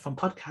 I don't know, from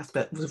podcasts,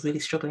 but was really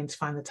struggling to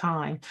find the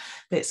time.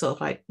 But it's sort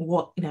of like,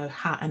 what,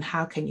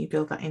 how can you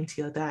build that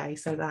into your day?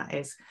 So that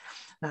is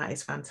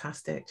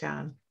fantastic,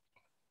 Jan.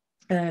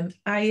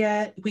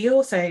 We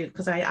also,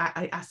 because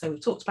so we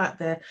talked about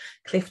the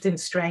Clifton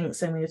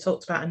strengths, and we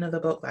talked about another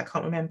book that I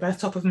can't remember off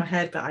the top of my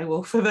head, but I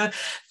will for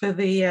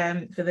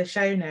the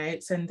show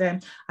notes.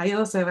 And I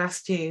also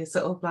asked you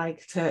sort of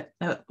like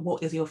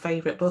what is your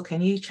favorite book,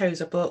 and you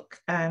chose a book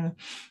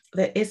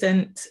that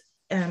isn't.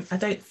 I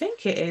don't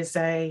think it's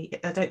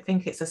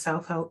a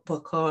self-help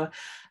book or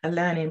a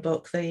learning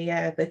book.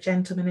 The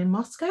Gentleman in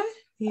Moscow.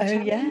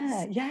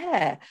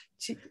 Yeah.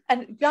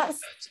 And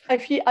that's,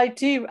 I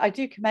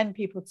do commend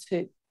people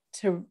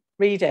to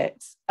read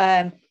it,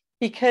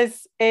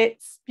 because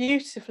it's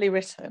beautifully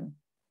written,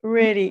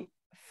 really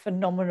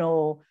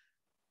phenomenal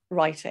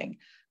writing,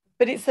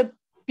 but it's a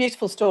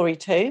beautiful story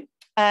too.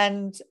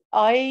 And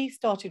I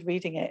started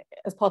reading it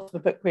as part of a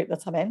book group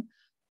that I'm in,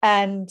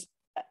 and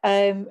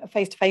a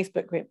face-to-face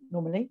book group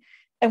normally,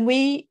 and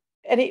we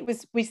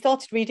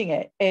started reading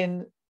it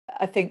in,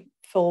 I think,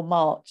 for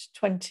March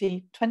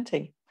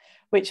 2020,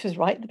 which was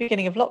right at the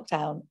beginning of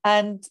lockdown.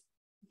 And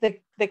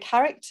the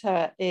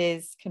character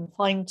is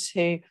confined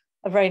to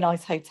a very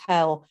nice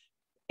hotel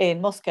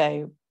in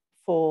Moscow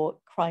for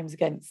crimes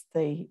against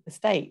the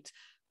state.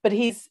 But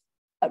he's,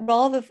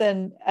 rather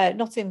than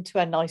not into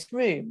a nice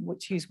room,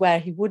 which is where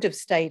he would have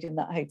stayed in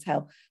that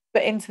hotel,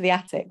 but into the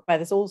attic, where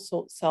there's all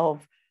sorts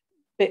of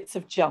bits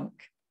of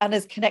junk, and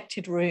there's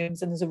connected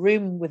rooms, and there's a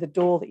room with a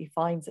door that he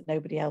finds that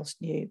nobody else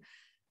knew.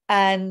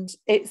 And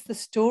it's the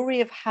story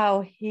of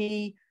how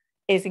he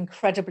is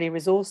incredibly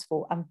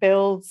resourceful and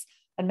builds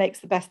and makes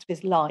the best of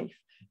his life.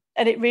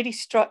 And it really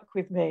struck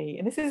with me,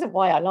 and this isn't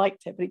why I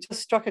liked it, but it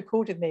just struck a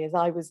chord with me as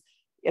I was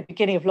at the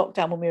beginning of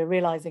lockdown, when we were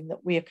realizing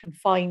that we are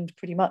confined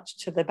pretty much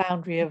to the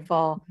boundary of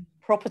our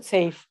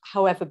property,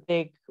 however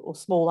big or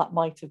small that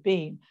might have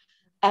been.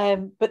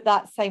 But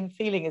that same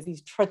feeling as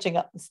he's trudging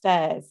up the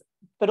stairs,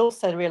 but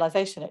also the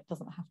realization it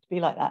doesn't have to be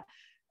like that.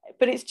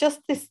 But it's just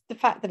the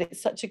fact that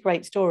it's such a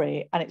great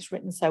story and it's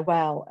written so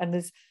well. And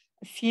there's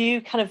a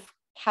few kind of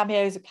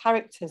cameos of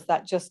characters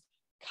that just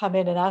come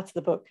in and out of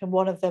the book. And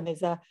one of them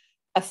is a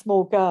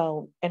small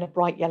girl in a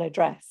bright yellow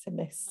dress in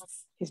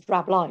his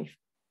drab life.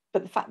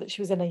 But the fact that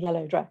she was in a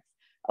yellow dress,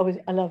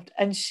 I loved.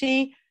 And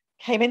she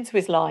came into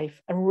his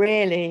life and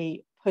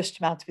really pushed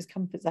him out of his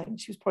comfort zone.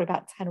 She was probably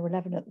about 10 or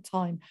 11 at the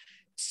time.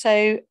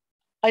 So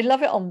I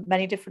love it on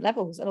many different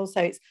levels. And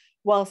also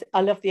whilst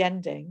I love the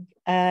ending,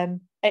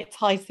 it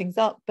ties things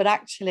up, but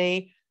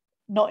actually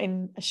not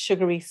in a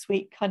sugary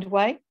sweet kind of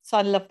way. So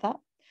I love that.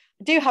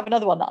 I do have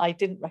another one that I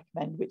didn't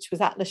recommend, which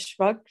was Atlas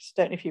Shrugged.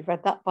 Don't know if you've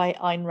read that, by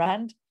Ayn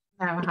Rand.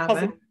 No, I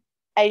haven't.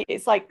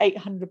 It's like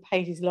 800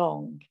 pages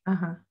long.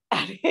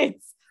 And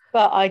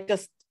but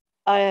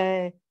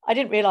I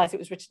didn't realize it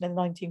was written in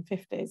the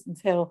 1950s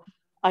until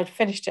I'd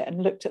finished it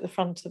and looked at the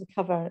front of the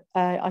cover.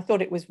 I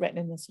thought it was written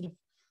in the sort of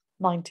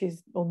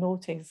 90s or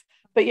noughties.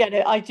 But yeah,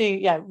 no, I do.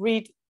 Yeah,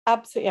 read.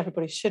 Absolutely,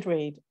 everybody should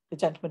read The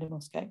Gentleman in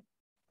Moscow.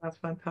 That's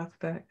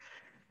fantastic.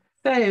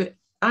 So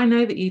I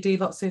know that you do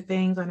lots of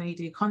things. I know you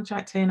do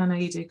contracting. I know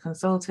you do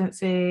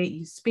consultancy.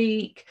 You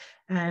speak,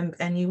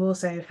 and you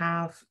also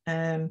have,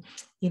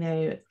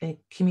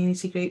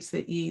 community groups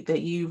that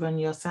you run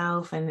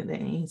yourself and that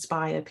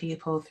inspire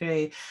people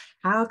through.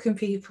 How can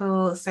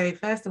people? So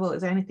first of all,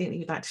 is there anything that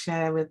you'd like to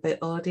share with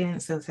the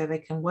audience, and so they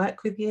can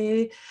work with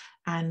you?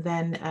 And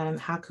then,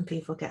 how can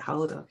people get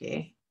hold of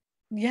you?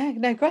 Yeah,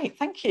 no, great,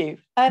 thank you.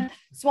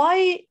 So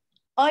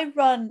I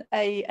run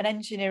an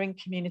engineering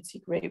community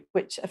group,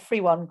 which a free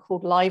one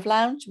called Live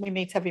Lounge. We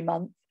meet every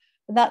month,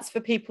 and that's for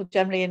people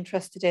generally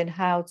interested in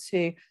how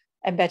to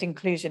embed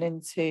inclusion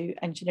into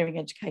engineering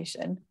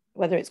education,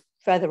 whether it's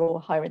further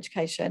or higher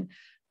education.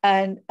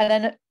 And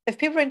then if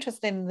people are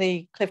interested in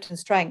the Clifton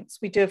Strengths,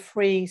 we do a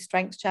free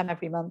Strengths Jam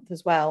every month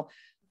as well.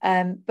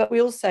 But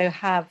we also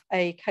have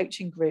a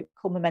coaching group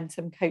called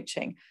Momentum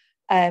Coaching.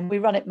 We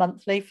run it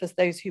monthly for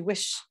those who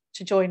wish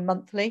to join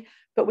monthly,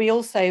 but we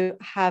also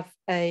have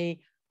a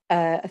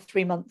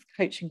 3-month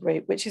coaching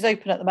group, which is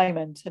open at the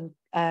moment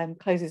and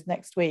closes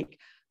next week.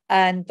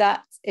 And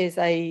that is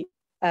a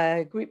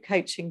group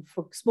coaching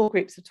for small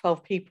groups of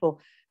 12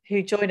 people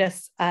who join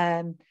us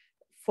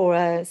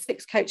for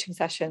 6 coaching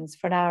sessions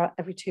for an hour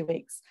every 2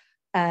 weeks,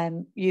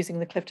 using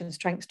the Clifton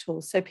Strengths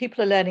tools. So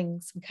people are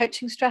learning some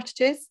coaching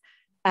strategies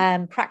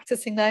and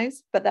practicing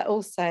those, but they're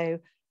also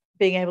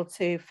being able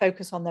to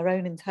focus on their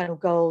own internal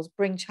goals,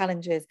 bring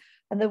challenges.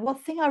 And the one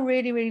thing I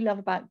really, really love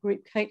about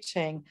group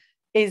coaching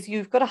is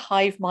you've got a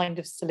hive mind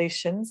of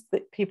solutions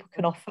that people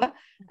can offer.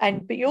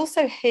 But you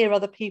also hear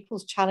other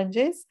people's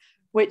challenges,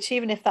 which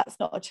even if that's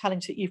not a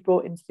challenge that you've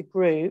brought into the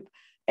group,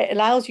 it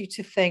allows you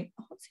to think,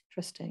 oh, that's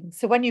interesting.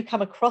 So when you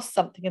come across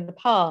something in the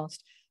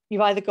past,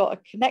 you've either got a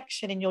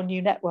connection in your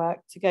new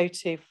network to go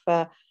to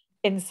for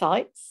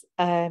insights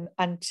and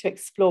to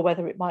explore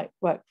whether it might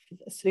work,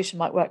 a solution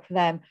might work for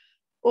them,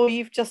 or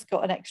you've just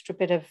got an extra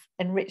bit of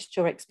enriched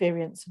your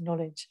experience and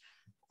knowledge.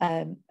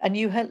 And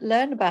you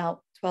learn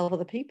about 12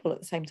 other people at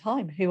the same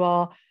time who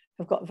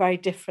have got very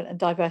different and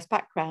diverse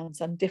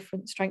backgrounds and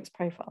different strengths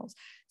profiles.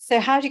 So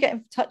how do you get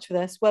in touch with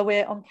us? Well,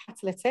 we're on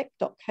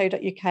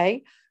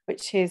katalytik.co.uk,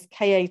 which is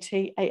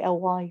Katalytik.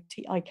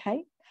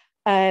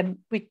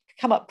 We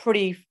come up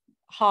pretty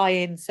high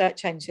in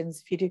search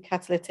engines if you do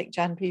Katalytik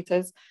Jan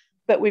Peters,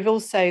 but we've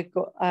also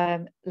got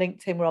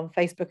LinkedIn, we're on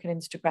Facebook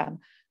and Instagram,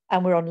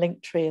 and we're on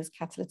Linktree as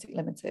Katalytik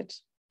Limited.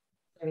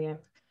 Brilliant.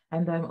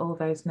 And all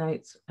those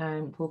notes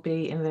will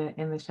be in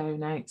the show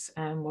notes,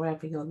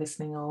 wherever you're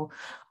listening or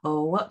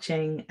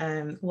watching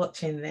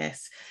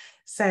this.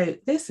 So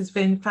this has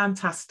been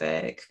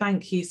fantastic.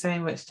 Thank you so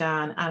much,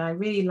 Jan. And I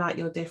really like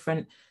your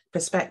different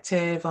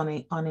perspective on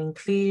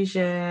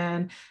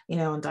inclusion,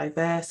 on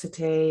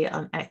diversity,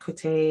 on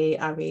equity.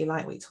 I really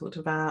like what you talked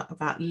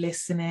about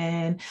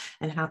listening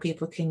and how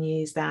people can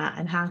use that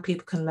and how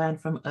people can learn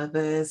from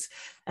others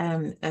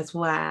as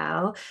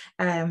well.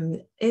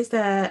 Is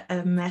there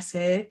a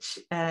message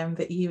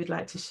that you would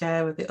like to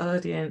share with the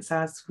audience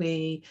as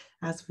we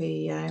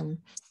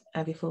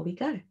before we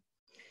go?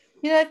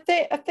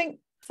 I think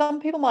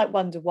some people might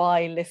wonder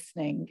why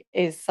listening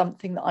is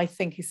something that I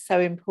think is so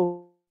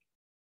important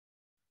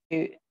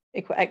to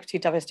equity,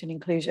 diversity, and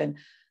inclusion.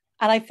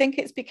 And I think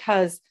it's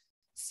because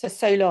for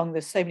so long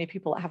there's so many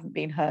people that haven't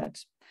been heard.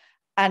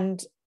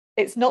 And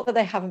it's not that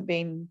they haven't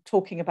been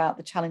talking about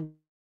the challenge.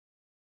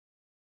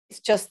 It's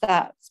just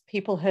that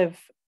people have,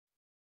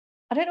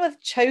 I don't know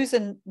if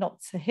chosen not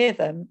to hear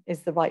them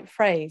is the right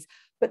phrase,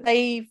 but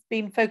they've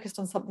been focused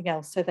on something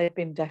else. So they've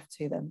been deaf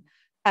to them.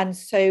 And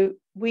so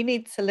we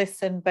need to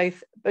listen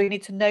we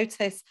need to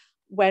notice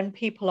when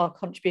people are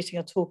contributing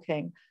or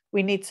talking.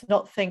 We need to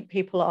not think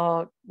people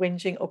are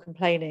whinging or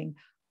complaining,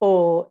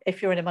 or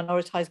if you're in a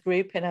minoritized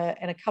group in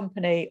a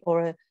company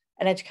or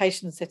an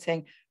education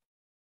sitting,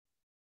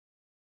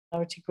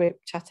 minority group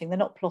chatting, they're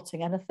not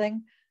plotting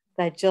anything.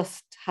 They're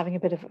just having a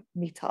bit of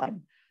me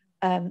time.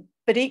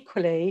 But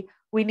equally,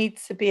 we need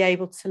to be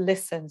able to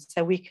listen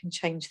so we can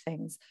change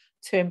things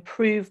to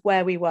improve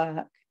where we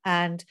work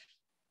and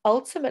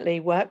ultimately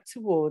work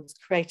towards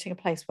creating a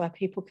place where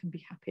people can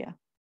be happier.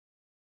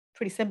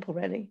 Pretty simple,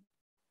 really.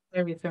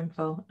 Very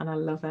simple, and I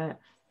love it.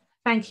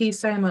 Thank you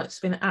so much.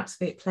 It's been an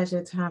absolute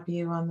pleasure to have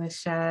you on the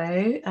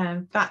show.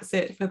 That's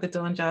it for the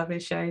Dawn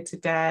Jarvis show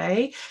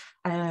today.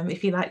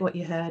 If you like what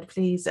you heard,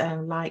 please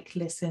like,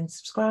 listen,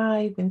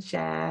 subscribe and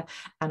share,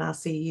 and I'll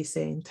see you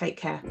soon. Take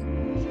care.